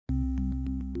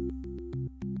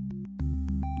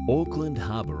Auckland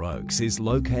Harbour Oaks is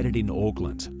located in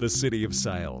Auckland, the city of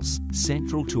sails,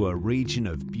 central to a region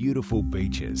of beautiful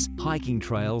beaches, hiking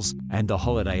trails, and the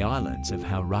holiday islands of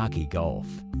Hauraki Gulf.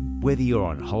 Whether you're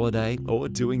on holiday or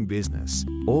doing business,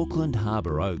 Auckland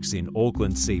Harbour Oaks in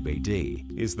Auckland CBD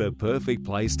is the perfect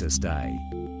place to stay.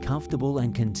 Comfortable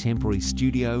and contemporary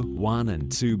studio, 1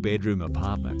 and 2 bedroom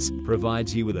apartments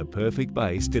provides you with a perfect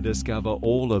base to discover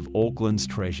all of Auckland's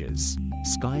treasures.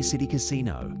 Sky City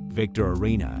Casino, Vector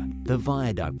Arena, the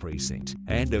Viaduct Precinct,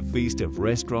 and a feast of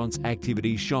restaurants,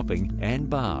 activities, shopping and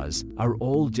bars are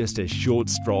all just a short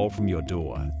stroll from your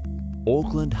door.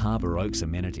 Auckland Harbour Oaks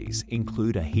amenities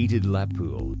include a heated lap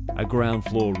pool, a ground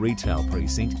floor retail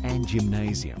precinct and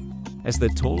gymnasium. As the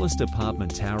tallest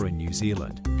apartment tower in New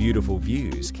Zealand, beautiful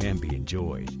views can be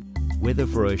enjoyed. Whether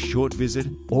for a short visit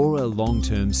or a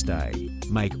long-term stay,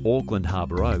 make Auckland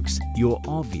Harbour Oaks your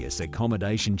obvious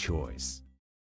accommodation choice.